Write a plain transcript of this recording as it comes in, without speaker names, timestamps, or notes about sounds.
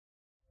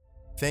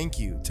Thank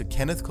you to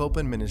Kenneth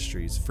Copeland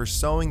Ministries for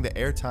sowing the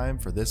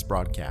airtime for this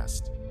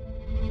broadcast.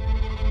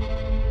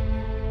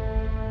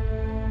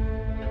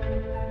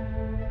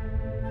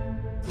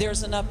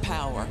 There's enough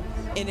power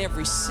in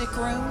every sick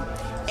room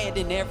and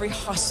in every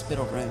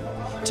hospital room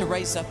to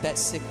raise up that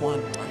sick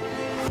one.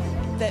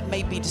 That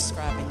may be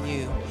describing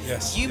you.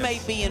 You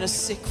may be in a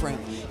sick room.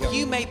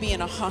 You may be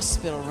in a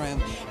hospital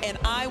room. And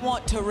I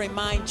want to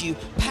remind you,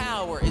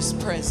 power is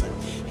present.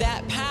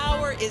 That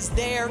power is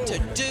there to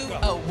do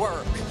a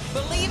work.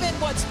 Believe in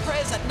what's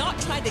present, not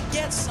trying to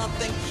get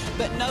something,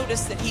 but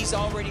notice that He's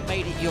already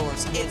made it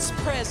yours. It's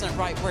present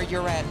right where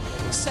you're at.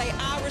 Say,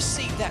 I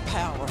receive that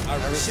power.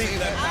 I receive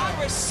that power.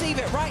 I receive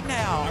it right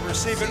now. I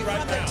receive it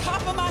right now. From the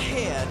top of my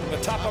head.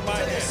 The top of my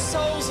head. The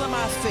soles of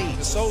my feet.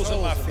 The soles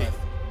of my feet.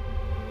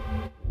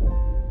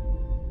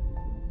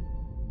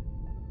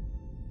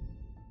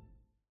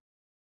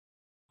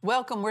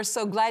 Welcome. We're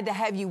so glad to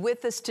have you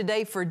with us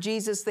today for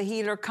Jesus the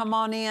Healer. Come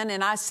on in,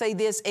 and I say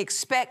this,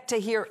 expect to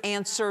hear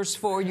answers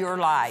for your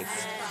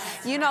life.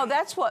 You know,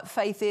 that's what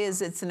faith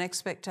is. It's an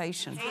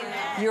expectation.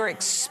 You're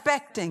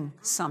expecting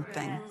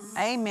something.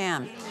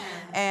 Amen.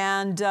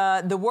 And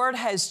the Word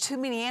has too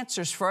many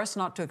answers for us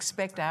not to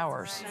expect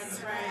ours.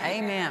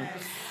 Amen.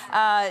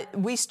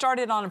 We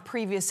started on a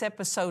previous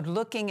episode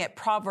looking at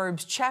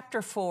Proverbs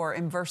chapter 4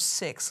 and verse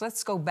 6.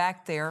 Let's go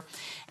back there.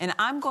 And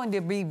I'm going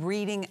to be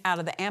reading out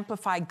of the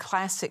Amplified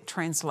Classic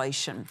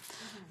Translation.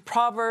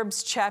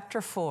 Proverbs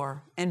chapter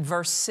 4 and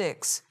verse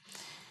 6.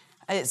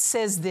 It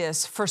says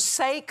this,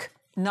 forsake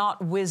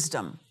not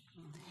wisdom,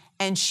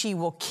 and she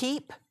will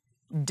keep,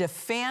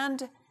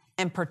 defend,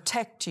 and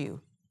protect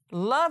you.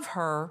 Love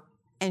her,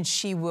 and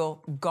she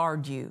will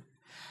guard you.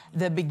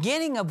 The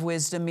beginning of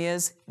wisdom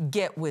is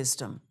get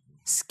wisdom.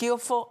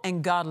 Skillful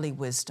and godly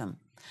wisdom.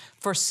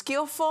 For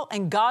skillful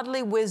and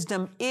godly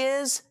wisdom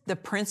is the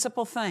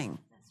principal thing.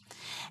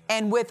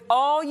 And with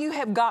all you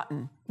have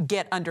gotten,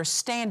 get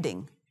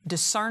understanding,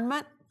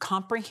 discernment,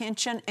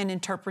 comprehension, and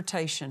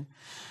interpretation.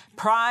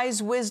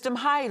 Prize wisdom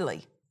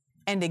highly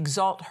and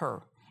exalt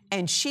her,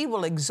 and she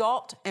will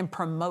exalt and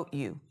promote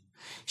you.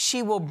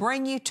 She will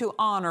bring you to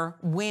honor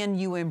when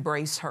you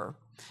embrace her.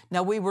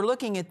 Now, we were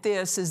looking at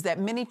this, is that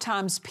many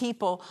times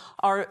people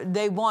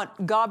they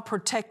want, God,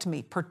 protect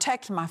me,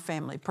 protect my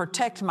family,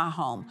 protect my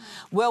home.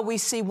 Well, we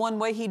see one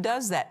way He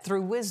does that,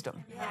 through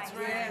wisdom.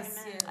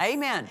 Yes.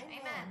 Amen.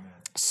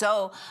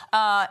 So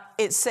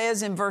it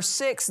says in verse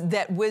 6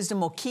 that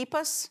wisdom will keep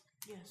us,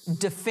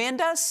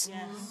 defend us,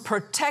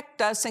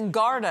 protect us, and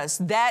guard us.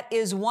 That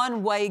is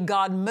one way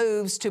God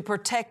moves to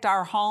protect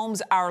our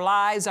homes, our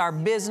lives, our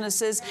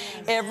businesses.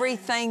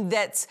 Everything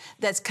that's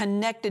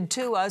connected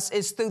to us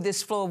is through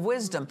this flow of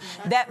wisdom.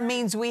 That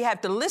means we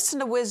have to listen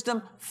to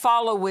wisdom,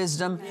 follow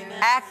wisdom,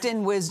 act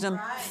in wisdom,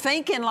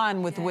 think in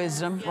line with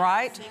wisdom,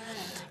 right?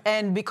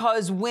 And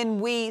because when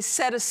we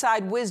set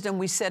aside wisdom,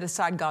 we set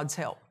aside God's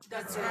help.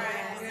 That's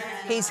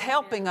right. He's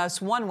helping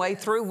us one way,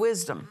 through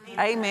wisdom.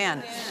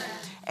 Amen.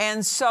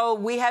 And so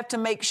we have to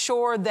make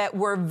sure that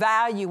we're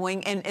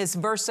valuing, and as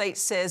verse 8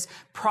 says,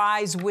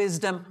 prize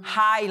wisdom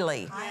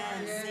highly.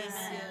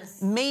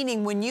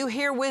 Meaning when you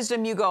hear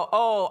wisdom, you go,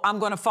 oh, I'm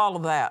going to follow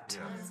that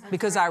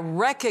because I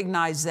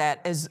recognize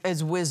that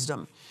as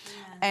wisdom.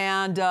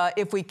 And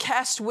if we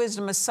cast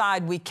wisdom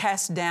aside, we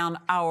cast down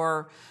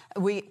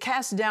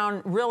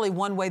really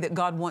one way that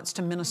God wants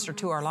to minister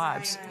to our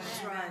lives.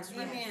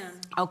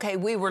 Okay,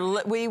 we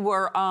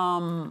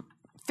were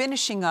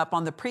finishing up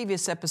on the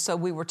previous episode,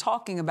 we were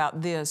talking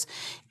about this,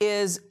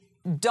 is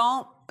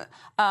don't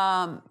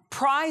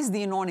prize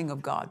the anointing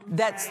of God.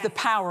 That's the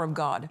power of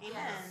God.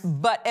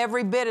 But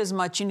every bit as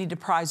much you need to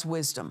prize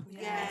wisdom.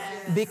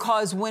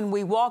 Because when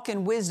we walk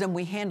in wisdom,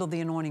 we handle the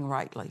anointing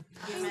rightly.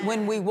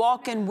 When we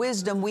walk in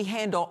wisdom, we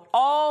handle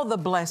all the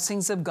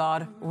blessings of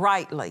God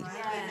rightly.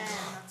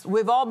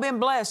 We've all been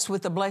blessed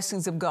with the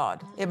blessings of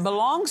God. It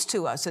belongs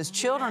to us as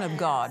children of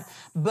God,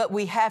 but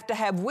we have to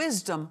have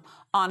wisdom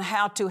on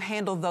how to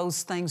handle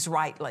those things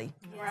rightly.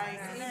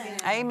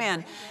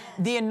 Amen.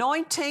 The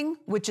anointing,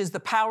 which is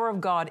the power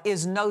of God,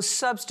 is no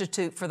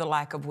substitute for the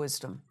lack of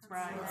wisdom.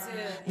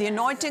 The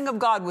anointing of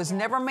God was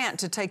never meant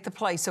to take the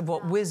place of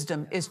what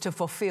wisdom is to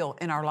fulfill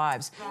in our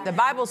lives. The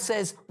Bible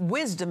says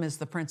wisdom is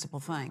the principal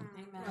thing.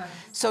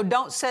 So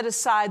don't set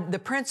aside the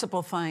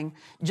principal thing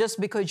just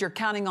because you're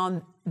counting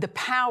on the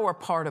power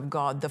part of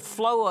God,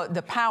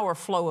 the power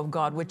flow of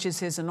God, which is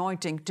His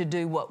anointing, to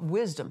do what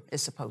wisdom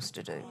is supposed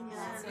to do.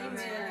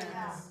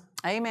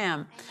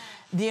 Amen.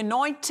 The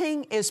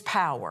anointing is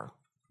power,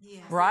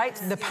 right?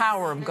 The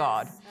power of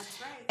God.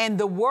 And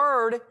the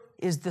Word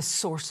is the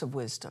source of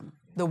wisdom.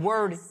 The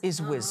Word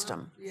is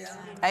wisdom.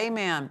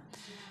 Amen.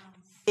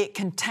 It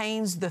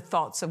contains the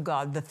thoughts of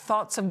God. The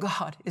thoughts of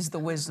God is the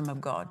wisdom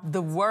of God.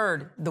 The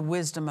Word, the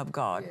wisdom of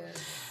God.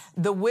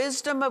 The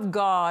wisdom of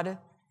God,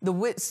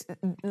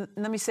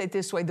 let me say it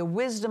this way, the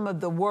wisdom of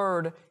the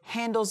Word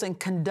handles and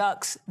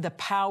conducts the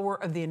power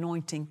of the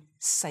anointing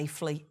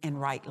safely and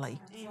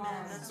rightly. Amen.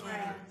 That's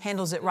right.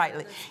 Handles it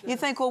rightly. You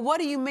think, well, what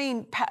do you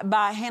mean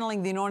by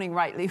handling the anointing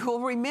rightly? Well,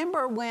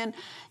 remember when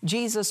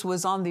Jesus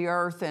was on the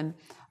earth and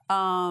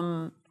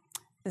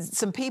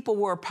some people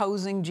were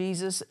opposing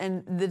Jesus,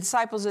 and the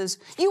disciples says,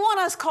 "You want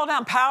us to call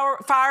down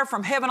fire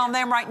from heaven on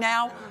them right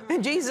now?"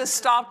 And Jesus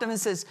stopped them and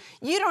says,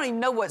 "You don't even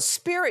know what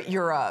spirit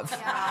you're of."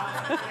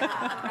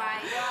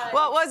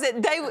 What was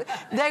it?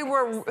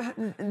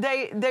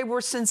 They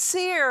were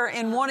sincere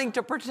in wanting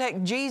to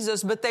protect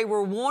Jesus, but they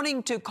were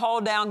wanting to call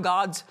down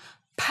God's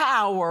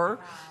power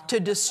to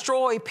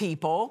destroy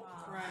people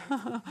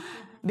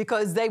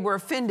because they were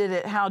offended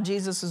at how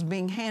Jesus was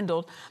being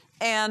handled.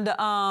 And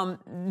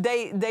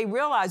they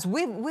realized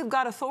we've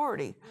got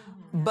authority,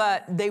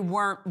 but they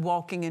weren't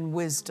walking in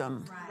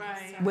wisdom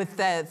with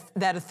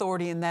that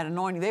authority and that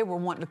anointing. They were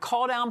wanting to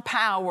call down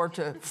power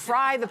to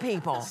fry the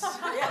people.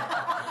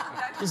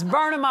 Just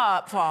burn them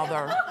up,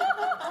 Father.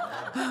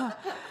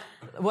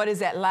 What is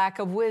that? Lack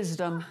of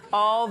wisdom.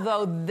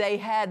 Although they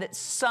had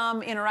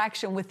some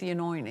interaction with the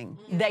anointing,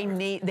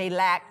 they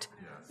lacked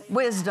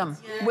wisdom.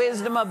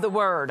 Wisdom of the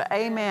word.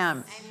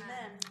 Amen.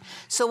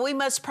 So we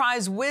must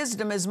prize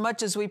wisdom as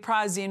much as we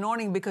prize the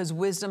anointing, because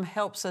wisdom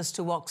helps us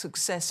to walk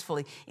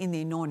successfully in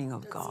the anointing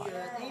of God.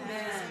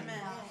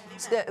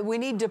 So we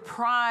need to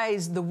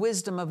prize the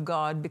wisdom of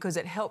God because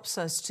it helps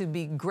us to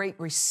be great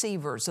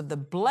receivers of the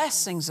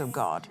blessings of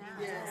God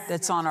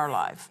that's on our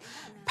life.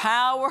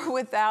 Power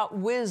without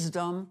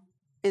wisdom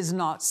is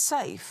not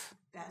safe.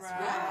 That's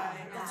right.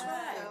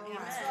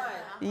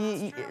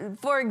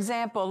 For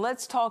example,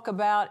 let's talk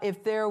about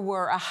if there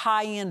were a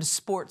high-end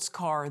sports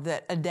car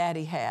that a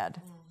daddy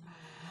had.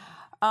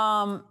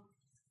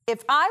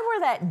 If I were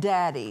that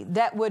daddy,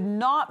 that would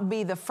not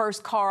be the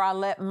first car I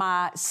let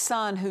my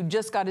son, who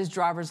just got his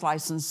driver's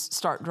license,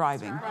 start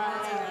driving.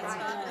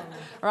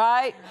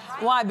 Right?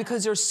 Why?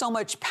 Because there's so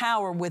much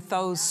power with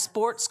those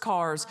sports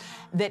cars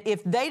that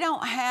if they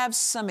don't have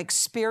some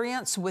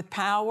experience with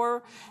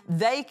power,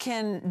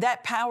 that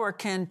power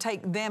can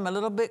take them a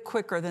little bit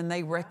quicker than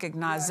they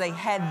recognize they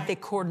had the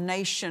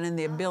coordination and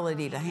the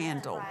ability to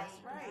handle.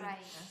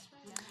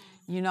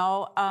 You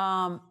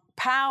know,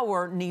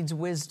 power needs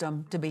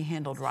wisdom to be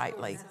handled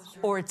rightly,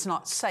 or it's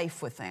not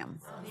safe with them.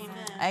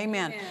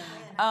 Amen.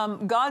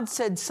 God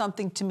said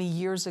something to me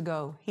years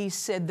ago. He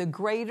said, the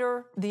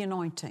greater the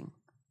anointing,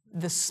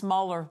 the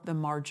smaller the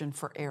margin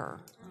for error.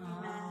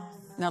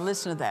 Now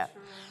listen to that.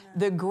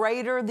 The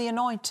greater the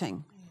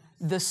anointing,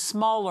 the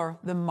smaller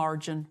the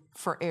margin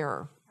for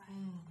error.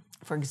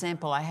 For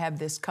example, I have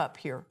this cup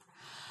here.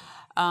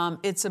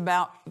 It's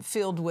about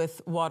filled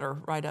with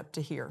water right up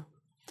to here.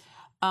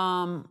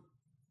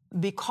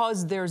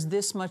 Because there's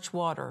this much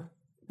water,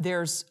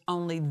 there's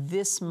only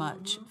this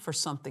much for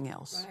something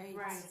else.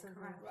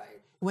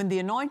 When the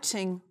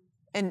anointing,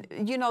 and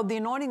you know, the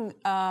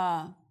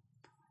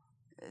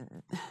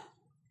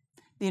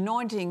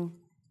anointing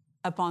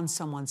upon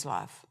someone's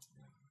life,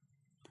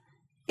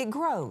 it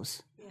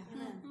grows.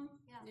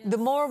 The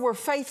more we're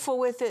faithful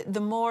with it, the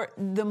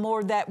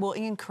more that will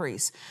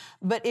increase.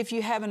 But if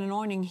you have an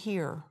anointing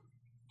here,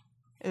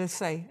 let's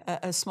say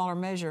a smaller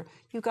measure,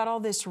 you've got all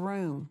this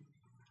room.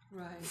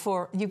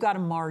 You've got a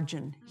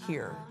margin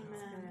here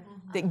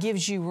that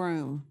gives you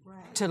room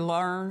to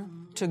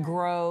learn, to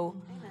grow.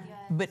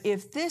 But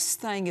if this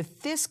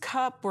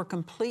cup were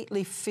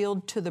completely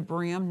filled to the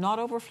brim, not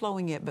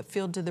overflowing it, but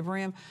filled to the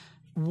brim,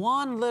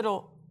 one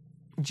little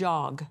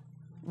jog,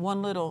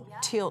 one little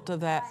tilt of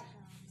that,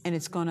 and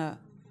it's going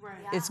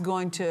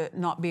to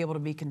not be able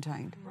to be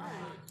contained.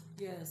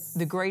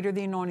 The greater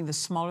the anointing, the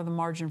smaller the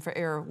margin for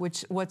error.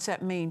 What's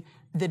that mean?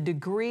 The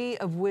degree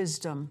of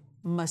wisdom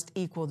must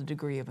equal the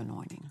degree of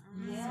anointing.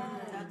 Yeah,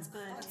 that's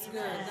good.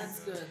 That's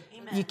good.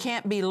 Amen. You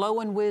can't be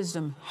low in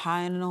wisdom,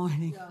 high in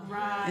anointing,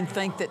 and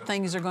think that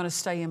things are going to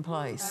stay in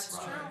place.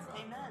 That's true.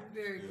 Amen.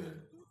 Very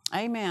good.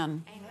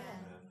 Amen.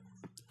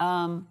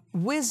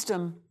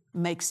 Wisdom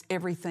makes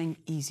everything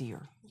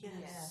easier.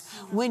 Yes.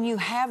 When you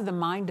have the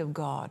mind of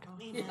God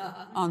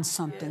on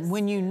something,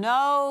 when you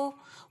know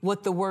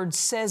what the Word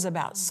says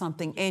about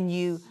something and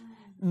you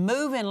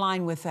move in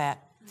line with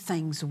that,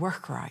 things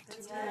work right.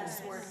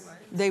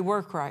 They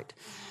work right.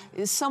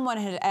 Someone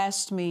had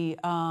asked me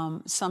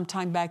some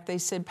time back, they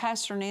said,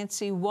 Pastor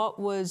Nancy, what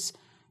was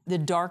the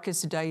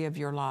darkest day of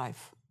your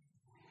life?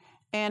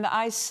 And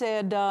I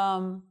said,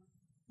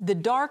 the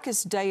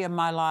darkest day of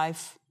my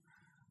life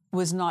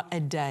was not a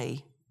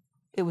day,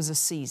 it was a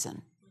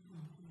season.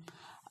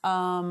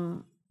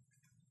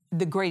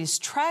 The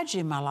greatest tragedy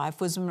in my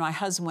life was when my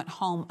husband went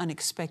home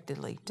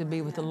unexpectedly to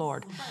be with the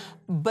Lord.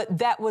 But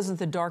that wasn't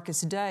the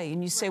darkest day.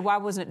 And you say, why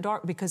wasn't it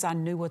dark? Because I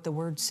knew what the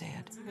Word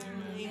said.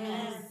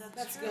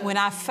 When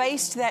I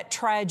faced that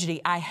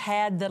tragedy, I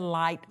had the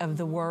light of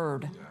the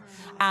Word.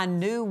 I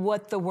knew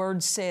what the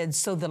Word said,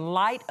 so the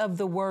light of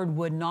the Word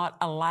would not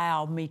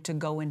allow me to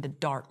go into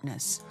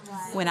darkness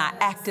when I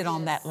acted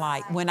on that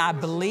light, when I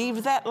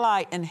believed that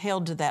light and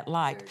held to that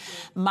light.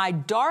 My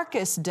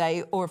darkest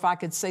day, or if I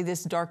could say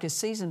this darkest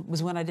season,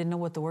 was when I didn't know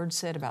what the Word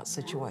said about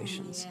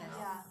situations.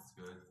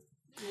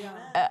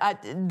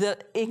 The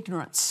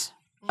ignorance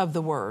of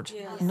the Word,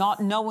 not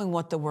knowing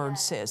what the Word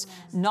says,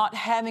 not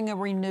having a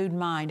renewed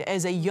mind.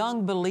 As a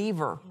young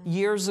believer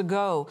years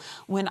ago,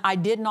 when I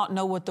did not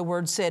know what the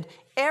Word said,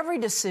 every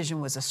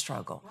decision was a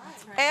struggle.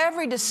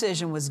 Every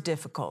decision was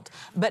difficult.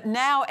 But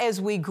now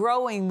as we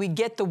grow and we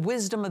get the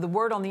wisdom of the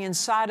Word on the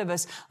inside of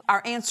us,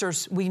 our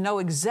answers, we know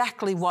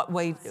exactly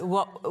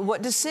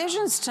what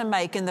decisions to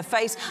make in the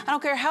face. I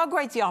don't care how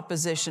great the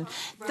opposition.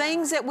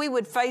 Things that we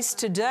would face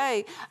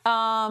today,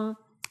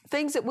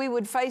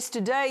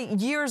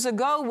 years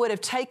ago would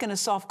have taken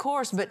us off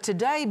course, but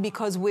today,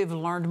 because we've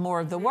learned more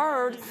of the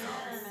Word,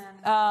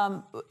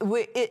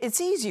 it's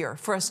easier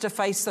for us to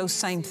face those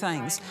same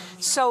things.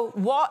 So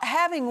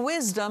having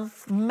wisdom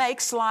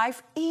makes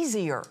life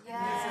easier.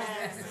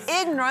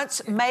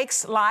 Ignorance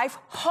makes life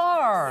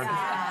hard.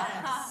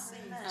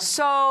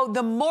 So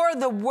the more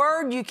the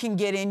Word you can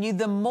get in you,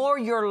 the more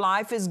your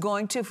life is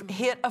going to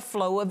hit a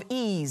flow of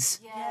ease.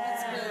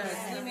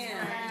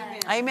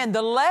 Amen.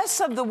 The less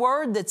of the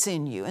Word that's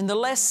in you and the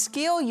less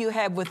skill you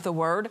have with the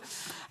Word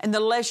and the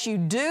less you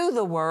do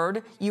the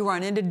Word, you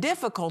run into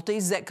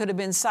difficulties that could have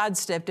been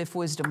sidestepped if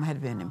wisdom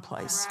had been in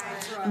place.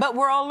 But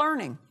we're all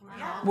learning.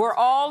 We're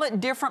all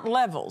at different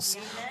levels.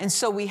 And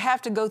so we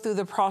have to go through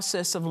the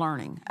process of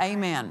learning.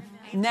 Amen.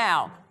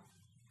 Now,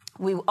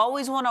 we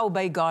always want to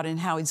obey God in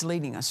how He's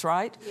leading us,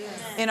 right?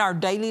 In our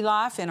daily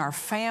life, in our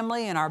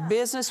family, in our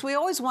business, we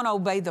always want to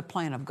obey the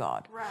plan of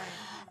God.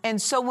 And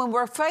so when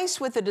we're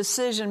faced with a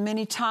decision,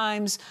 many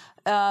times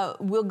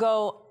we'll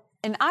go,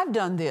 and I've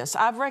done this,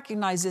 I've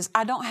recognized this,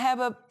 I don't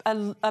have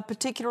a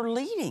particular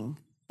leading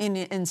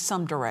in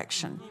some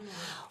direction.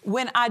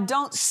 When I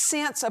don't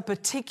sense a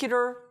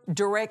particular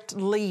direct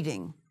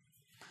leading,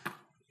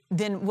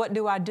 then what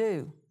do?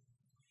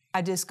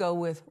 I just go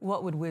with,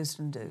 what would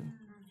wisdom do?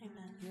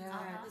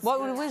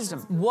 What would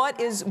wisdom?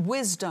 What is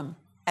wisdom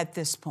at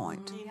this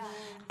point?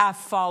 I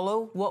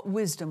follow what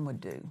wisdom would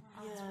do.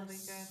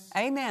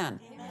 Amen.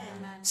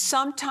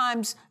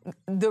 Sometimes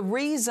the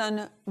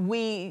reason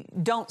we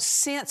don't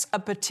sense a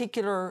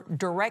particular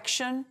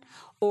direction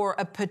or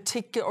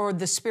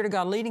the Spirit of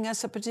God leading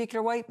us a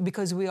particular way,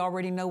 because we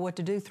already know what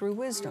to do through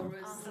wisdom.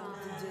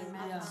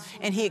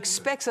 And He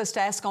expects us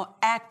to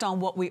act on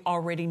what we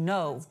already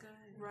know.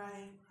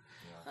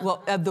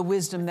 Well, of the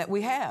wisdom that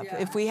we have.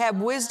 If we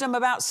have wisdom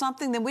about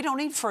something, then we don't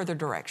need further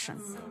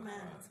direction.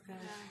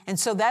 And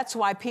so that's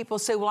why people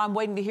say, well, I'm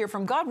waiting to hear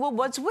from God. Well,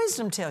 what's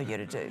wisdom tell you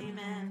to do?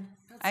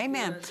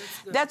 Amen.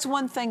 That's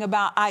one thing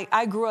about,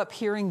 I grew up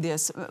hearing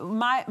this.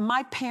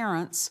 My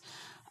parents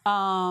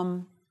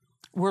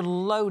were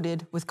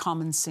loaded with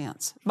common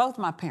sense. Both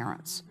my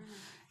parents.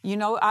 You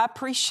know, I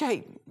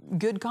appreciate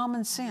good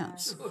common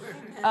sense.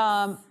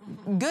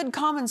 Good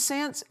common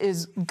sense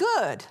is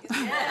good.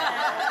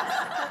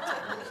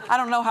 I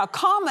don't know how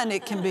common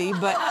it can be,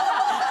 but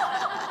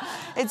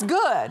it's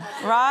good,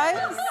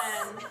 right?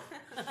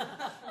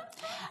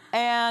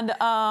 And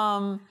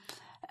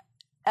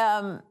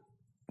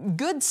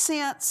good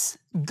sense,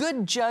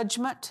 good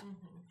judgment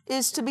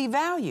is to be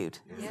valued.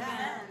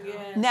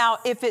 Now,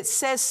 if it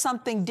says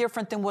something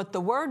different than what the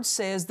Word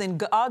says, then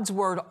God's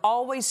Word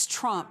always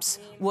trumps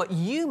what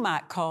you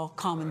might call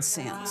common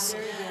sense.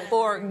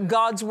 Or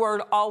God's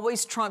Word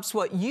always trumps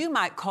what you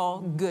might call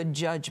good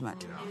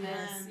judgment.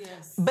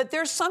 But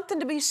there's something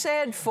to be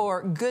said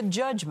for good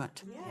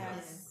judgment.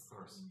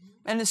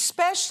 And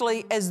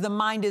especially as the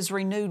mind is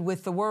renewed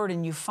with the Word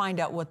and you find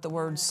out what the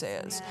Word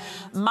says.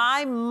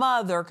 My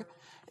mother,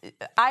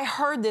 I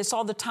heard this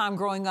all the time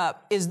growing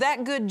up. Is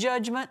that good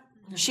judgment?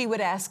 She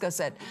would ask us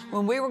that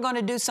when we were going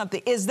to do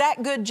something. Is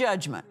that good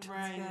judgment?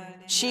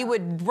 She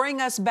would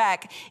bring us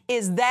back.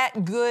 Is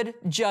that good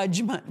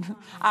judgment?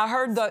 I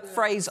heard the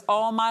phrase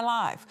all my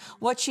life.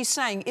 What's she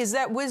saying? Is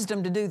that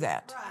wisdom to do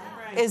that?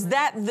 Is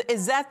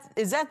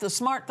that the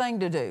smart thing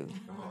to do?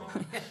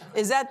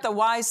 Is that the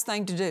wise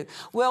thing to do?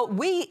 Well,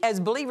 we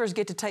as believers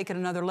get to take it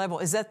another level.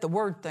 Is that the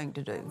Word thing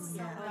to do?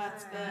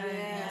 That's good.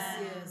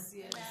 Yes.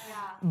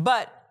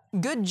 But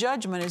good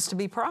judgment is to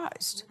be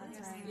prized.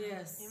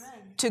 Yes.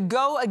 To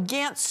go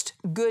against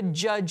good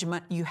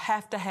judgment, you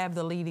have to have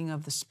the leading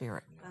of the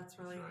Spirit. That's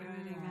really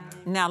good. Amen.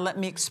 Now, let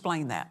me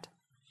explain that.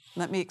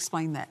 Let me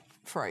explain that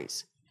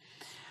phrase.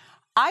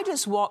 I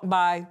just walk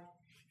by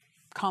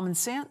common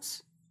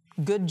sense,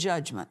 good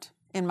judgment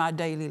in my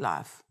daily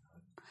life.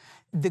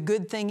 The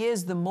good thing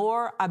is, the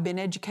more I've been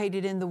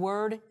educated in the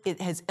Word, it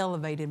has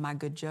elevated my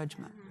good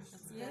judgment.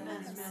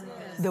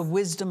 The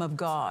wisdom of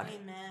God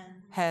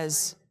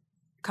has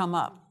come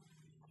up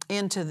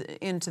into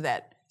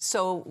that.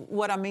 So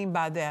what I mean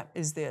by that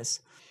is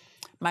this.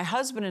 My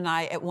husband and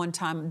I, at one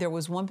time, there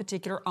was one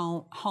particular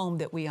home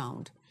that we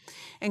owned.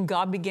 And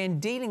God began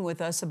dealing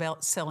with us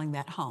about selling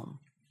that home.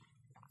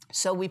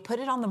 So we put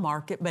it on the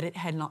market, but it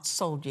had not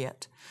sold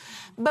yet.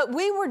 But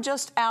we were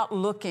just out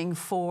looking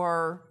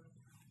for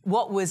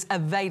what was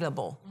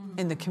available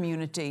in the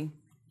community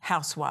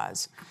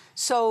house-wise.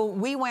 So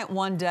we went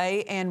one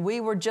day and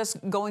we were just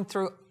going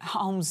through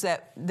homes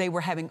that they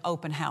were having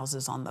open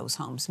houses on those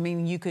homes,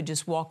 meaning you could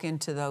just walk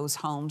into those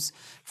homes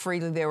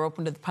freely. They were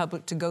open to the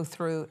public to go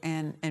through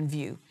and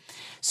view.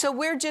 So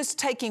we're just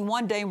taking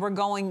one day and we're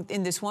going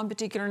in this one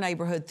particular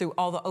neighborhood through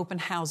all the open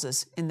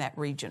houses in that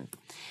region.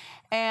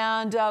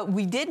 And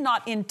we did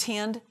not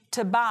intend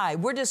to buy.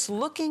 We're just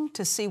looking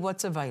to see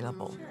what's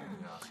available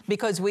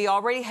because we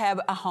already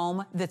have a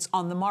home that's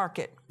on the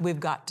market. We've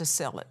got to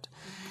sell it.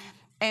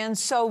 And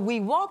so we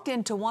walked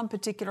into one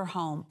particular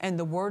home and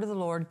the word of the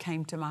Lord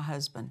came to my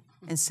husband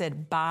and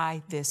said,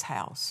 buy this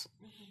house.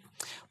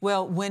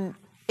 Well, when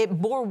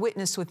it bore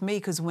witness with me,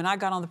 because when I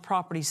got on the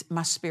properties,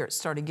 my spirit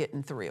started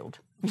getting thrilled.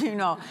 You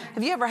know,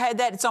 have you ever had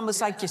that? It's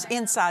almost like your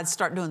insides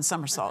start doing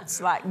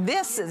somersaults. Like,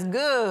 this is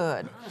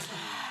good.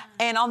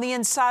 And on the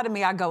inside of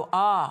me, I go,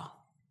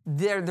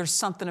 there's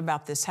something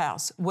about this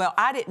house. Well,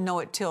 I didn't know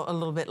it till a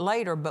little bit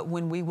later, but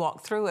when we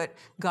walked through it,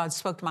 God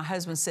spoke to my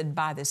husband and said,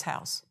 buy this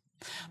house.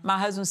 My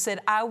husband said,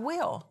 I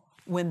will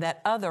when that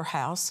other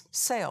house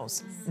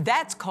sells.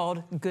 That's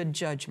called good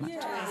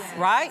judgment,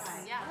 right?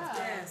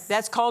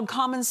 That's called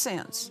common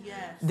sense.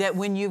 That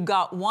when you've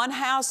got one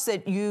house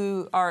that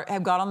you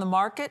have got on the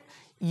market,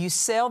 you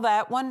sell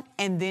that one,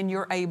 and then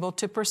you're able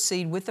to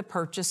proceed with the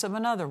purchase of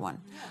another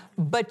one.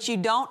 But you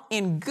don't,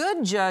 in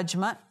good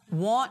judgment,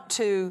 want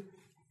to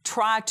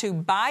try to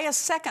buy a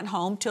second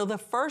home till the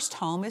first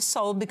home is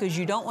sold because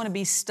you don't want to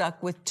be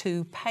stuck with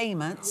two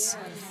payments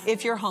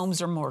if your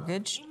homes are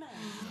mortgaged,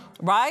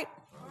 right?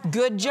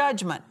 Good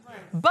judgment.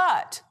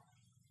 But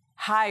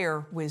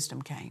higher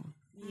wisdom came.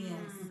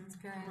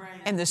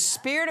 And the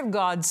Spirit of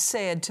God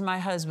said to my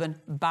husband,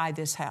 buy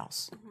this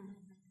house.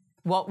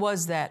 What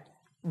was that?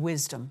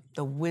 Wisdom,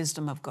 the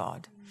wisdom of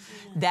God.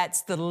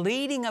 That's the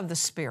leading of the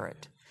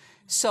Spirit.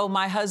 So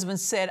my husband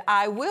said,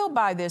 I will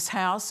buy this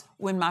house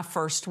when my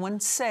first one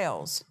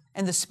sells.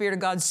 And the Spirit of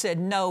God said,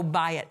 no,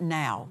 buy it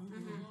now.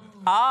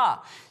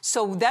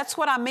 So that's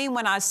what I mean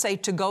when I say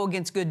to go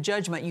against good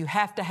judgment. You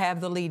have to have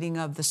the leading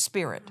of the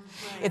Spirit.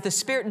 If the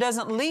Spirit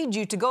doesn't lead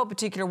you to go a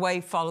particular way,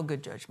 follow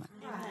good judgment.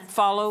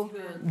 Follow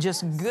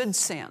just good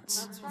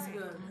sense.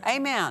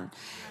 Amen.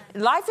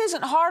 Life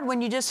isn't hard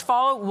when you just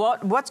follow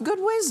what's good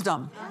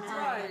wisdom.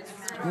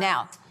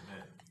 Now,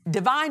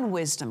 divine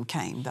wisdom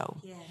came, though,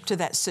 to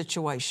that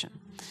situation.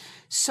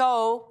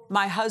 So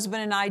my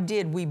husband and I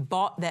we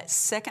bought that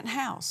second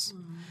house.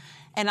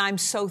 And I'm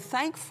so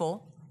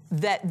thankful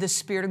that the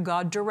Spirit of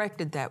God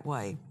directed that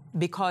way.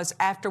 Because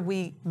after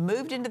we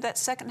moved into that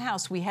second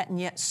house, we hadn't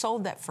yet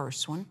sold that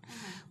first one.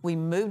 We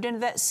moved into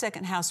that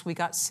second house, we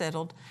got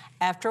settled.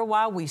 After a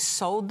while, we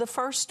sold the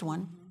first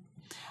one.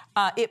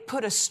 It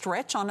put a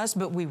stretch on us,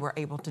 but we were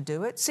able to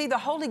do it. See, the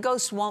Holy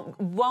Ghost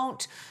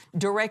won't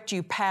direct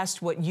you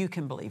past what you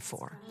can believe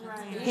for.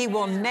 He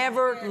will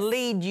never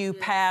lead you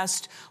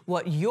past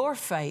what your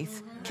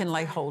faith can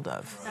lay hold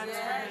of.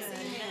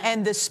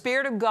 And the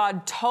Spirit of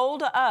God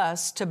told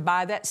us to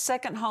buy that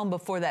second home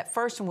before that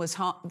first home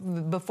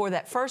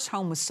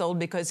was sold,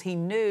 because He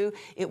knew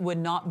it would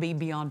not be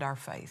beyond our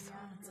faith.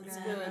 That's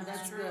good.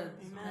 That's good.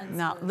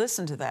 Now,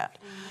 listen to that.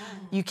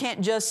 You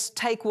can't just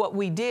take what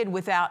we did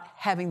without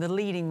having the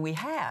leading we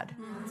had.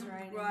 That's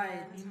right.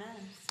 Right. Amen.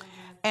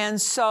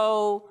 And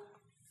so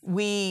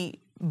we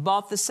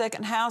bought the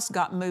second house,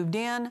 got moved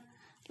in.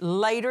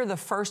 Later, the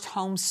first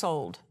home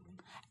sold.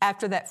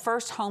 After that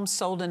first home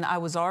sold, and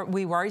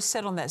we were already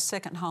set on that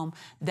second home,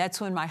 that's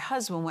when my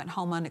husband went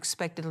home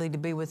unexpectedly to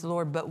be with the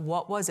Lord. But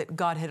what was it?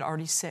 God had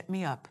already set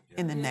me up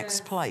in the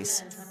next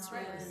place. That's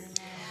right.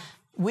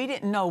 We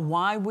didn't know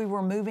why we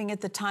were moving at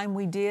the time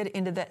we did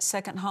into that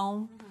second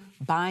home,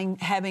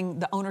 having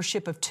the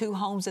ownership of two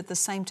homes at the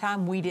same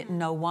time. We didn't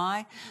know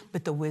why,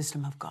 but the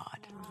wisdom of God.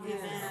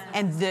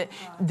 And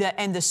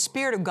the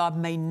Spirit of God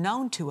made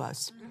known to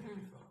us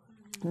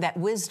that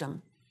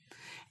wisdom.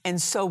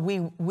 And so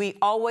we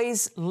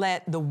always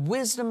let the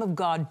wisdom of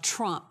God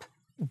trump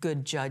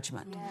good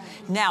judgment.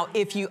 Now,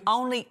 if you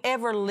only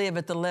ever live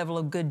at the level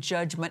of good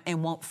judgment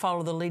and won't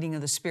follow the leading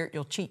of the Spirit,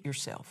 you'll cheat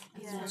yourself.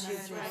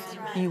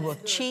 You will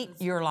cheat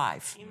your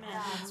life.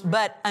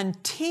 But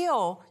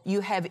until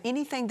you have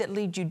anything that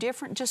leads you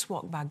different, just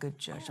walk by good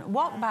judgment.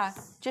 Walk by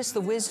just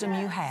the wisdom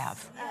you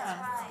have.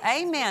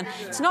 Amen.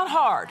 It's not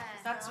hard.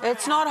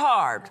 It's not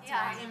hard.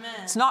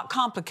 It's not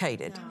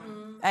complicated.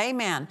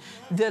 Amen.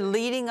 The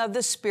leading of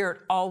the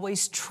Spirit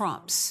always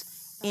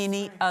trumps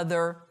any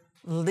other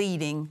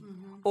leading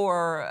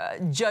or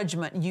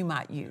judgment you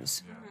might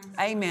use.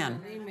 Amen.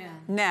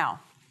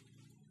 Now,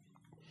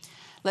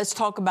 let's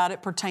talk about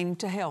it pertaining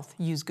to health.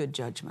 Use good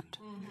judgment.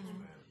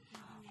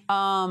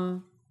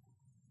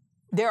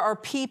 There are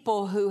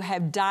people who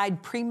have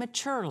died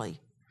prematurely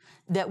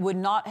that would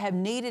not have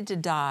needed to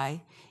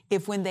die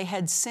if when they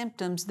had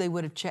symptoms, they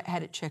would have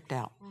had it checked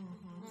out.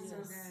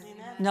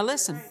 Now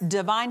listen,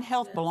 divine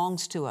health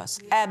belongs to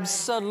us.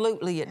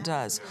 Absolutely it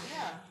does.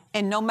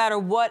 And no matter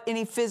what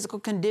any physical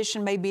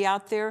condition may be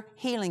out there,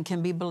 healing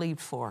can be believed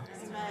for.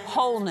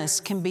 Wholeness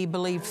can be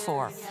believed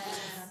for.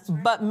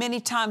 But many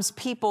times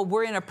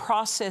we're in a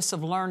process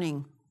of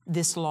learning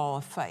this law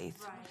of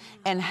faith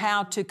and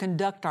how to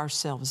conduct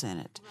ourselves in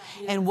it.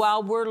 And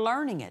while we're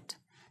learning it,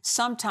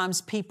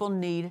 sometimes people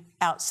need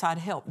outside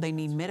help. They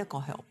need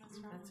medical help.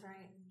 That's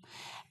right.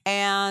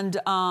 And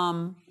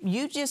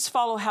you just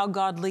follow how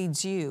God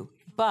leads you.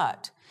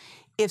 But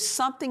if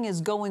something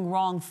is going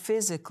wrong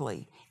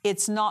physically,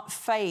 it's not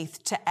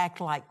faith to act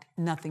like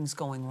nothing's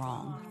going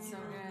wrong. So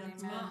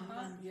good.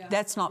 Amen.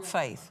 That's not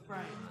faith.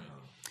 Right.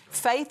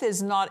 Faith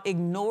is not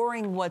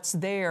ignoring what's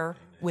there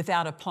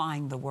without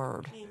applying the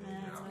word.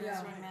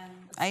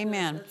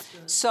 Amen.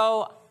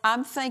 So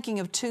I'm thinking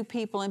of two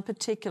people in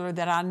particular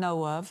that I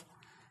know of,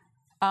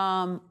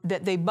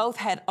 that they both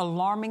had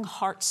alarming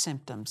heart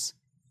symptoms,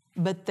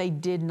 but they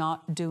did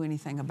not do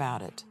anything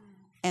about it.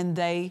 And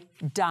they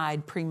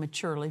died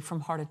prematurely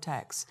from heart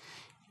attacks.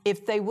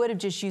 If they would have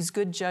just used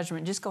good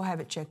judgment, just go have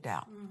it checked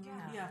out.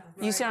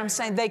 You see what I'm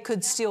saying? They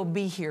could still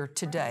be here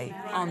today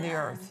on the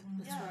earth.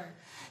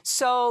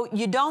 So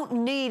you don't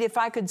need, if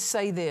I could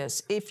say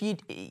this,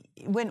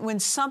 when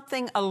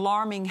something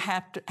alarming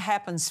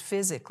happens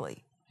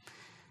physically,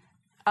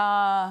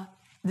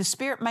 the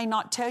Spirit may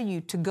not tell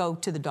you to go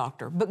to the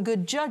doctor, but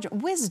good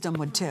judgment, wisdom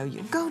would tell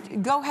you,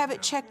 go have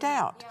it checked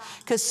out.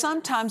 Because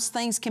sometimes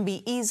things can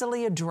be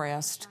easily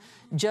addressed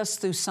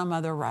just through some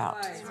other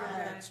route.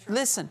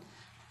 Listen,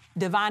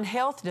 divine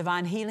health,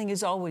 divine healing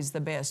is always the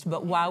best,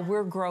 but while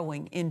we're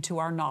growing into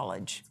our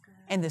knowledge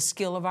and the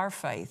skill of our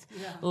faith,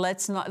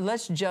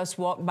 let's just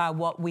walk by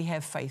what we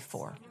have faith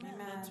for.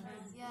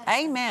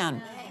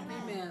 Amen.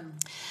 Amen.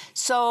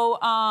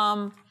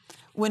 So,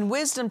 when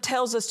wisdom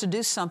tells us to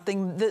do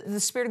something, the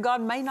Spirit of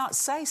God may not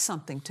say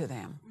something to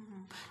them,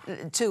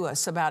 to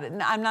us about it.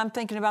 And I'm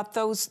thinking about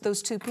those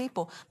two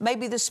people.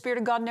 Maybe the Spirit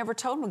of God never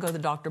told them to go to the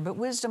doctor, but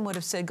wisdom would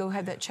have said, go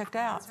have that checked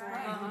out.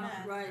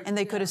 And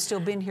they could have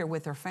still been here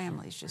with their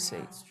families, you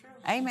see.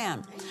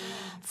 Amen.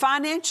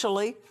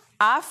 Financially,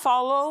 I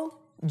follow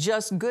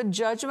just good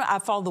judgment. I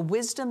follow the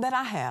wisdom that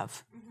I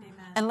have,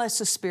 unless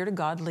the Spirit of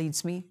God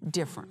leads me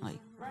differently.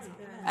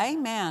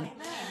 Amen.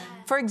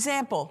 For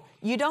example,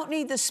 you don't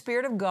need the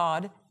Spirit of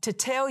God to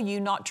tell you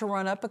not to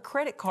run up a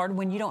credit card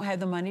when you don't have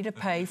the money to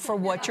pay for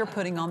what you're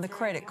putting on the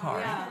credit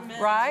card.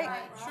 Right?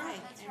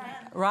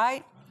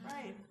 Right?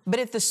 But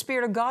if the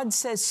Spirit of God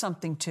says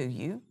something to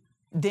you,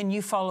 then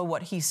you follow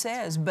what He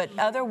says. But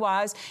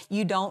otherwise,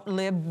 you don't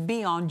live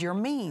beyond your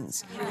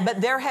means.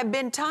 But there have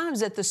been times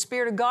that the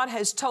Spirit of God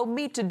has told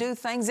me to do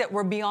things that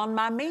were beyond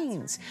my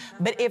means.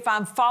 But if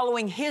I'm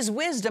following His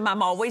wisdom,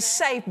 I'm always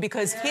safe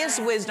because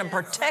His wisdom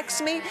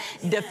protects me,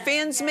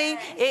 defends me,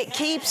 it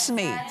keeps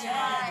me.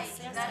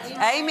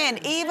 Amen.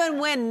 Even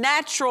when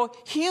natural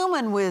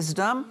human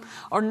wisdom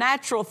or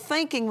natural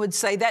thinking would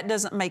say that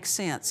doesn't make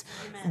sense.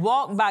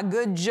 Walk by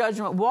good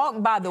judgment.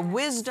 Walk by the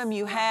wisdom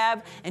you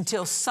have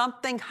until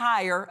something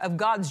higher of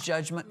God's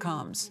judgment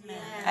comes.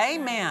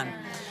 Amen.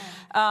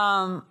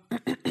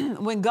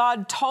 When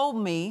God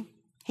told me,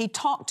 He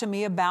talked to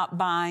me about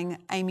buying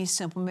Aimee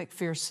Semple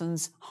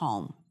McPherson's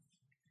home.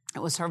 It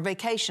was her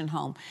vacation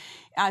home.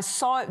 I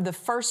saw it the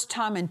first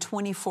time in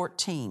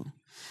 2014.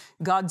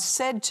 God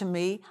said to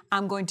me,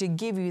 I'm going to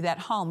give you that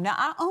home. Now,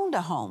 I owned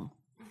a home.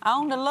 I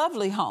owned a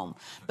lovely home.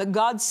 But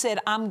God said,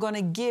 I'm going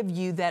to give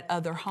you that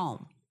other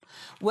home.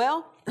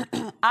 Well,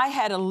 I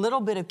had a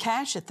little bit of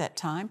cash at that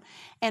time,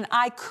 and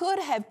I could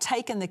have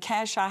taken the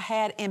cash I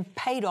had and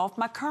paid off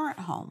my current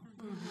home.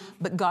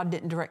 But God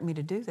didn't direct me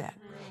to do that.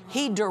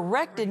 He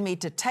directed me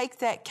to take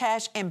that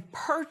cash and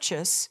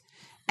purchase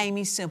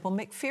Aimee Semple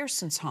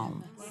McPherson's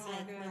home.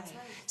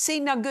 See,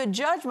 now good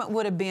judgment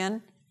would have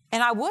been,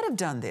 and I would have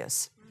done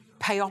this,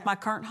 pay off my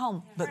current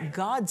home. But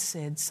God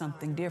said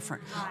something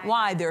different.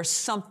 Why? There's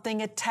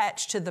something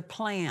attached to the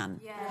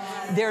plan.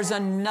 There's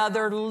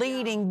another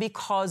leading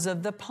because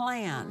of the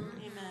plan.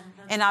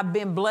 And I've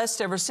been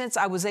blessed ever since.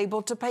 I was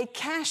able to pay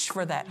cash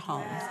for that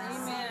home.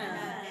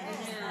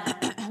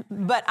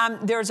 But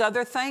there's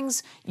other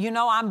things,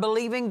 I'm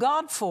believing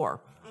God for.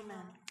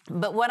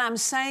 But what I'm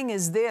saying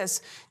is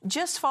this,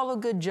 just follow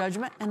good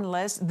judgment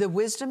unless the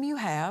wisdom you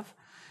have,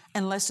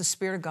 unless the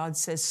Spirit of God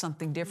says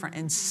something different.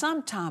 And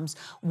sometimes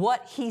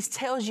what He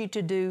tells you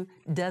to do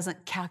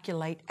doesn't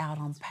calculate out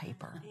on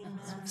paper.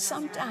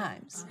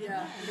 Sometimes.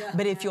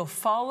 But if you'll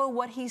follow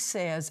what He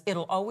says,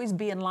 it'll always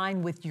be in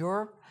line with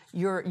your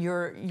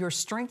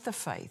strength of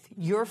faith,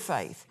 your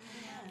faith,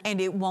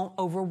 and it won't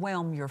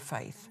overwhelm your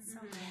faith.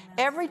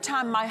 Every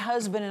time my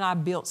husband and I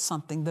built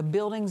something, the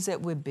buildings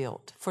that we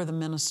built for the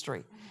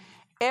ministry,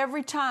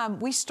 every time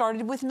we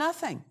started with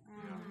nothing.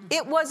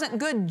 It wasn't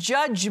good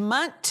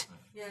judgment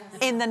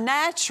in the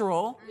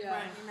natural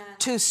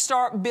to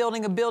start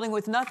building a building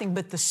with nothing,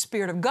 but the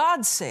Spirit of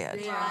God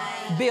said,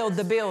 build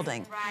the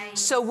building.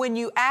 So when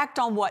you act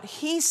on what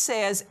He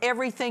says,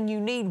 everything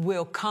you need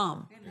will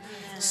come.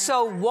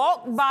 So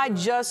walk by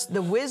just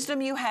the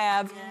wisdom you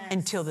have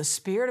until the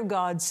Spirit of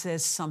God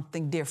says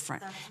something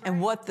different.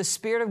 And what the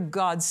Spirit of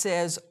God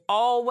says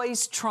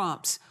always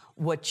trumps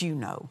what you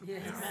know.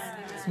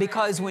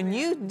 Because when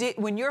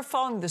you're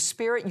following the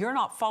Spirit, you're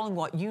not following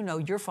what you know,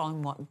 you're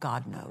following what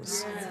God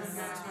knows.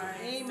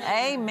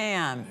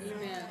 Amen.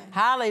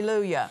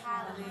 Hallelujah.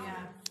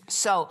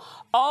 So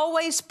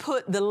always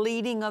put the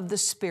leading of the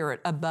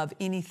Spirit above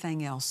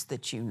anything else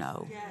that you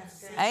know.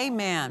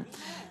 Amen.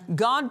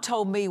 God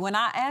told me, when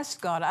I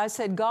asked God, I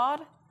said,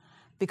 God,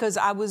 because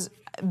I was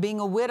being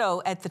a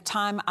widow at the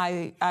time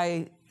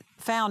I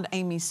found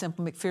Aimee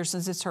Semple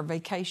McPherson's. It's her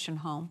vacation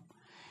home.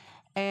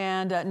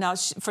 And now,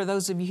 for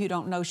those of you who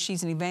don't know,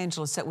 she's an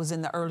evangelist that was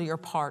in the earlier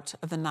part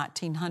of the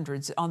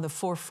 1900s on the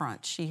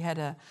forefront. She had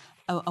a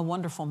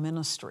wonderful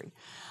ministry.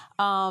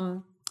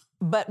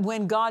 But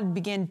when God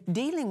began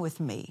dealing with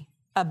me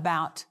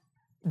about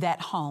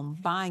that home,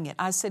 buying it,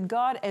 I said,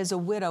 God, as a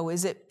widow,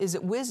 is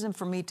it wisdom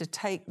for me to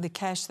take the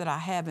cash that I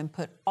have and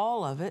put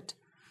all of it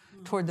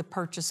toward the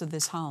purchase of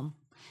this home?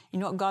 You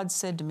know what God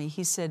said to me?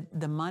 He said,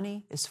 the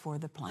money is for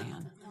the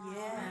plan.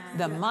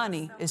 The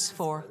money is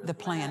for the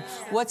plan.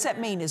 What's that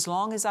mean? As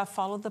long as I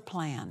follow the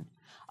plan,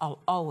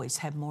 I'll always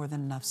have more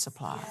than enough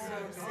supply.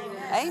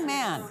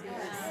 Amen.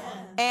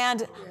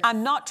 And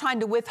I'm not trying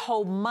to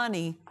withhold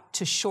money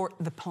to short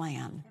the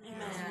plan.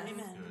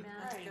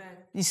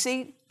 You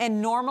see,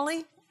 and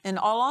normally, in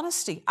all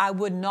honesty, I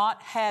would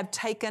not have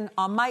taken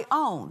on my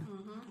own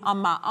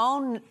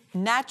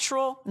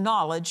natural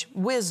knowledge,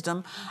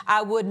 wisdom,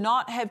 I would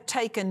not have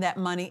taken that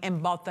money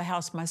and bought the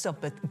house myself.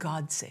 But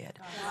God said,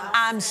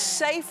 I'm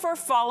safer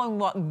following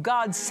what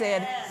God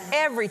said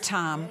every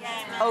time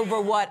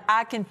over what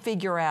I can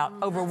figure out,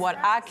 over what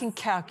I can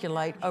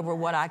calculate, over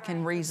what I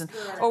can reason,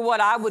 or what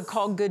I would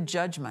call good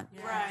judgment.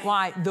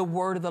 Why? The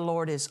word of the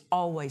Lord is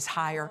always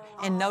higher.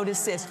 And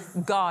notice this,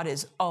 God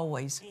is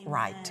always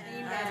right.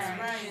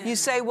 You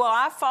say, well,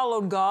 I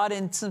followed God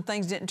and some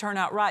things didn't turn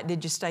out right.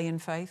 Did you stay in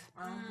faith?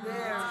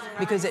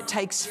 Because it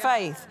takes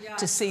faith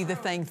to see the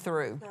thing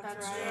through.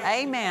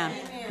 Amen.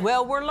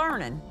 Well, we're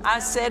learning. I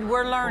said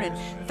we're learning.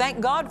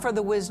 Thank God for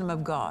the wisdom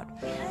of God.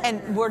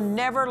 And we're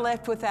never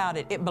left without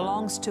it. It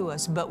belongs to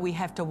us, but we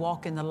have to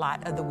walk in the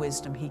light of the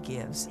wisdom He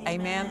gives.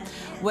 Amen.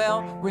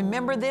 Well,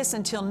 remember this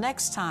until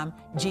next time.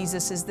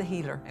 Jesus is the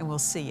healer, and we'll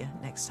see you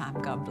next time.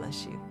 God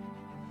bless you.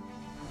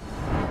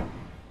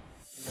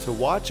 To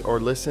watch or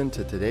listen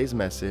to today's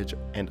message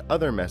and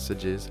other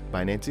messages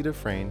by Nancy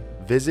Dufresne,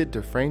 visit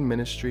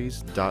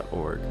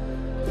DufresneMinistries.org.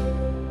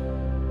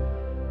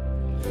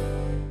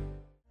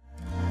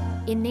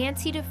 In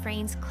Nancy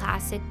Dufresne's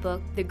classic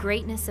book, The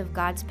Greatness of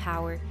God's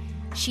Power,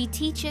 she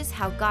teaches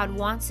how God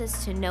wants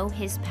us to know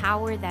His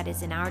power that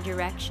is in our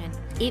direction.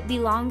 It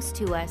belongs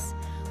to us.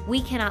 We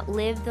cannot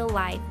live the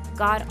life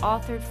God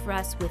authored for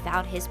us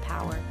without His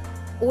power.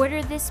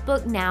 Order this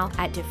book now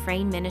at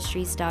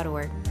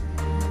DufresneMinistries.org.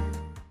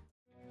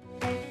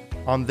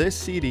 On this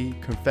CD,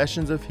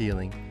 Confessions of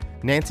Healing,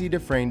 Nancy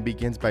Dufresne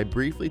begins by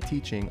briefly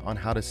teaching on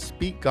how to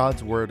speak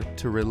God's word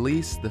to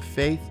release the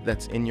faith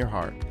that's in your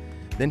heart.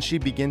 Then she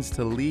begins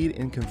to lead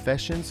in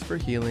confessions for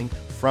healing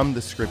from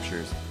the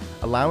scriptures,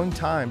 allowing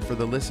time for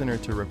the listener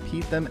to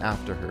repeat them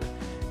after her.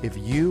 If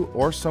you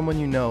or someone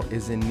you know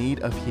is in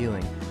need of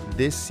healing,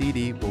 this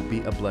CD will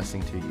be a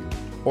blessing to you.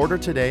 Order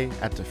today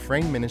at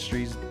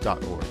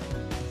DufresneMinistries.org.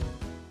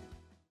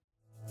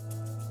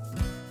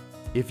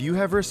 If you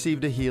have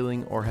received a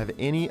healing or have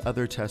any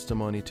other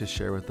testimony to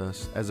share with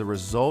us as a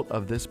result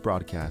of this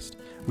broadcast,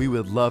 we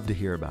would love to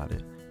hear about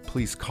it.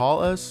 Please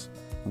call us,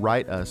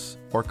 write us,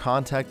 or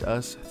contact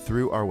us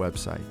through our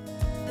website.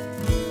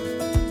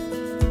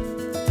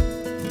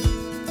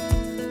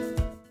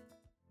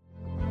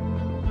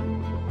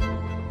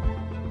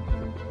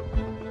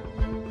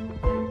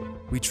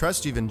 We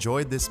trust you've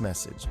enjoyed this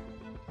message.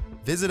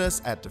 Visit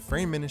us at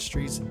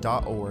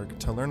DufresneMinistries.org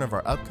to learn of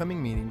our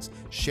upcoming meetings,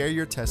 share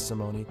your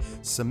testimony,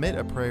 submit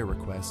a prayer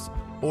request,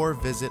 or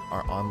visit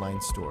our online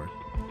store.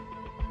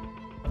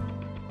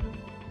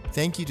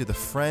 Thank you to the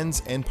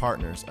friends and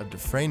partners of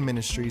Dufresne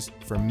Ministries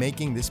for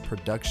making this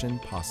production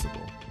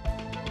possible.